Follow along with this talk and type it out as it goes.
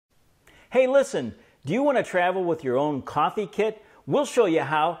Hey, listen, do you want to travel with your own coffee kit? We'll show you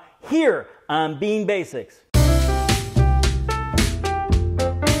how here on Bean Basics.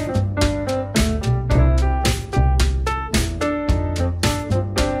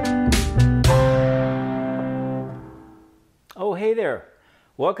 Oh, hey there.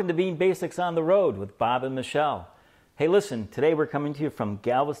 Welcome to Bean Basics on the Road with Bob and Michelle. Hey, listen, today we're coming to you from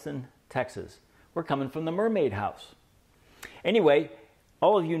Galveston, Texas. We're coming from the Mermaid House. Anyway,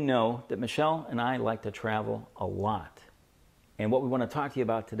 all of you know that Michelle and I like to travel a lot. And what we want to talk to you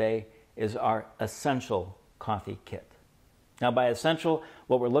about today is our essential coffee kit. Now, by essential,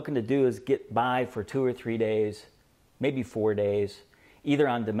 what we're looking to do is get by for 2 or 3 days, maybe 4 days, either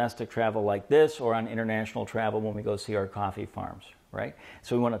on domestic travel like this or on international travel when we go see our coffee farms, right?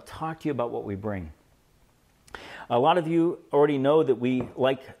 So we want to talk to you about what we bring. A lot of you already know that we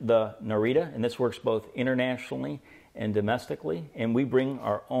like the Narita, and this works both internationally and domestically, and we bring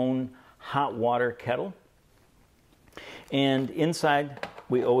our own hot water kettle. And inside,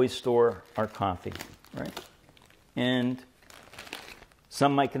 we always store our coffee, right? And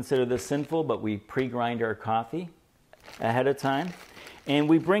some might consider this sinful, but we pre-grind our coffee ahead of time. And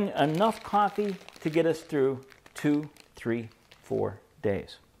we bring enough coffee to get us through 2, 3, 4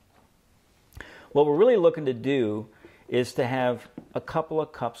 days. What we're really looking to do is to have a couple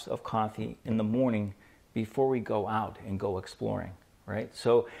of cups of coffee in the morning before we go out and go exploring, right?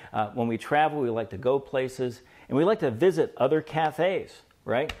 So when we travel, we like to go places, and we like to visit other cafes,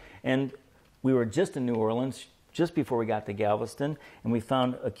 right? And we were just in New Orleans just before we got to Galveston, and we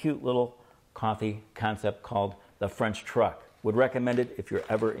found a cute little coffee concept called the French Truck. Would recommend it if you're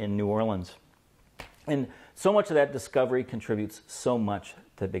ever in New Orleans. And so much of that discovery contributes so much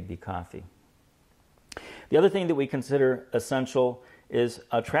to Big D Coffee. The other thing that we consider essential is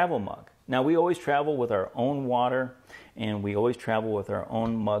a travel mug. Now, we always travel with our own water, and we always travel with our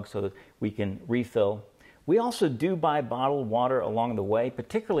own mug so that we can refill. We also do buy bottled water along the way,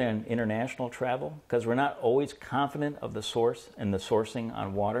 particularly on international travel, because we're not always confident of the source and the sourcing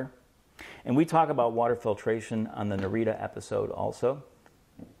on water. And we talk about water filtration on the Narita episode also.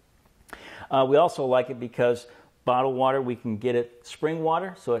 We also like it because bottled water, we can get it spring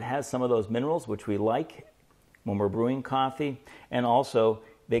water, so it has some of those minerals, which we like when we're brewing coffee. And also,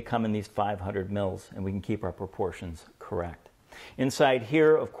 they come in these 500 mils, and we can keep our proportions correct. Inside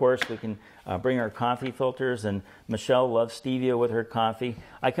here, of course, we can bring our coffee filters, and Michelle loves stevia with her coffee.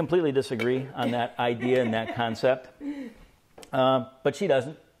 I completely disagree on that idea and that concept, but she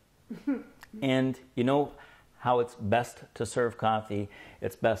doesn't. And you know how it's best to serve coffee?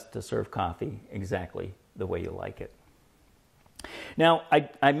 It's best to serve coffee exactly the way you like it. Now,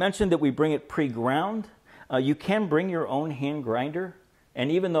 I mentioned that we bring it pre-ground. You can bring your own hand grinder. And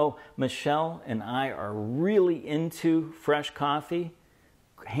even though Michelle and I are really into fresh coffee,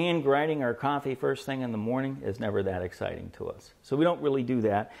 hand grinding our coffee first thing in the morning is never that exciting to us. So we don't really do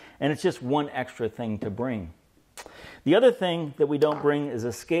that. And it's just one extra thing to bring. The other thing that we don't bring is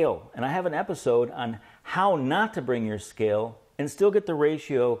a scale. And I have an episode on how not to bring your scale and still get the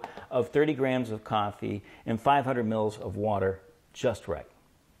ratio of 30 grams of coffee and 500 mils of water just right.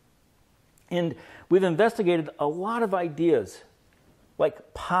 And we've investigated a lot of ideas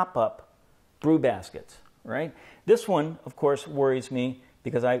like pop-up brew baskets, right? This one, of course, worries me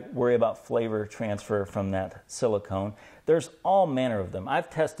because I worry about flavor transfer from that silicone. There's all manner of them. I've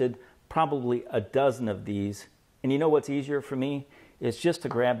tested probably a dozen of these. And you know what's easier for me? It's just to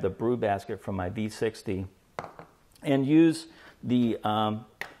grab the brew basket from my V60 and use the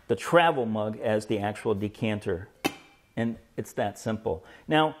travel mug as the actual decanter. And it's that simple.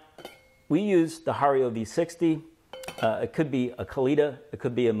 Now, we use the Hario V60. It could be a Kalita, it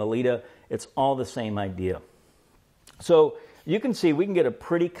could be a Melita. It's all the same idea. So you can see we can get a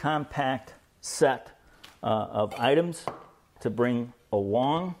pretty compact set of items to bring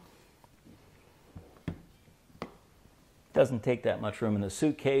along. Doesn't take that much room in the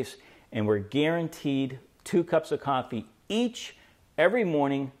suitcase, and we're guaranteed 2 cups of coffee each every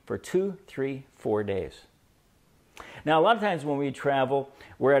morning for 2, 3, 4 days. Now, a lot of times when we travel,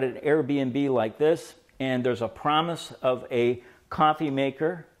 we're at an Airbnb like this, and there's a promise of a coffee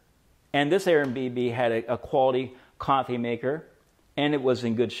maker, and this Airbnb had a quality coffee maker, and it was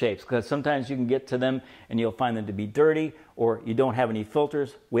in good shape, because sometimes you can get to them and you'll find them to be dirty, or you don't have any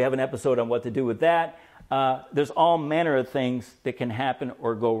filters. We have an episode on what to do with that. There's all manner of things that can happen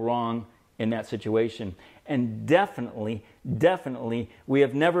or go wrong in that situation. And definitely, we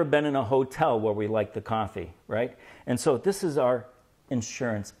have never been in a hotel where we like the coffee, right? And so this is our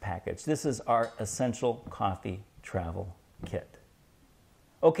insurance package. This is our essential coffee travel kit.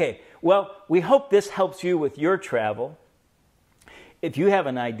 Okay, well, we hope this helps you with your travel. If you have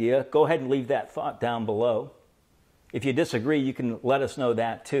an idea, go ahead and leave that thought down below. If you disagree, you can let us know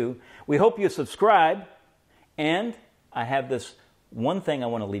that too. We hope you subscribe. And I have this one thing I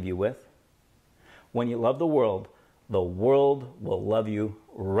want to leave you with. When you love the world will love you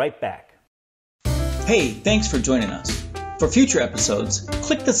right back. Hey, thanks for joining us. For future episodes,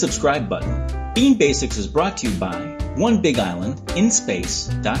 click the subscribe button. Being Basics is brought to you by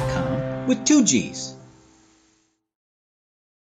OneBigIslandInspace.com with 2 G's.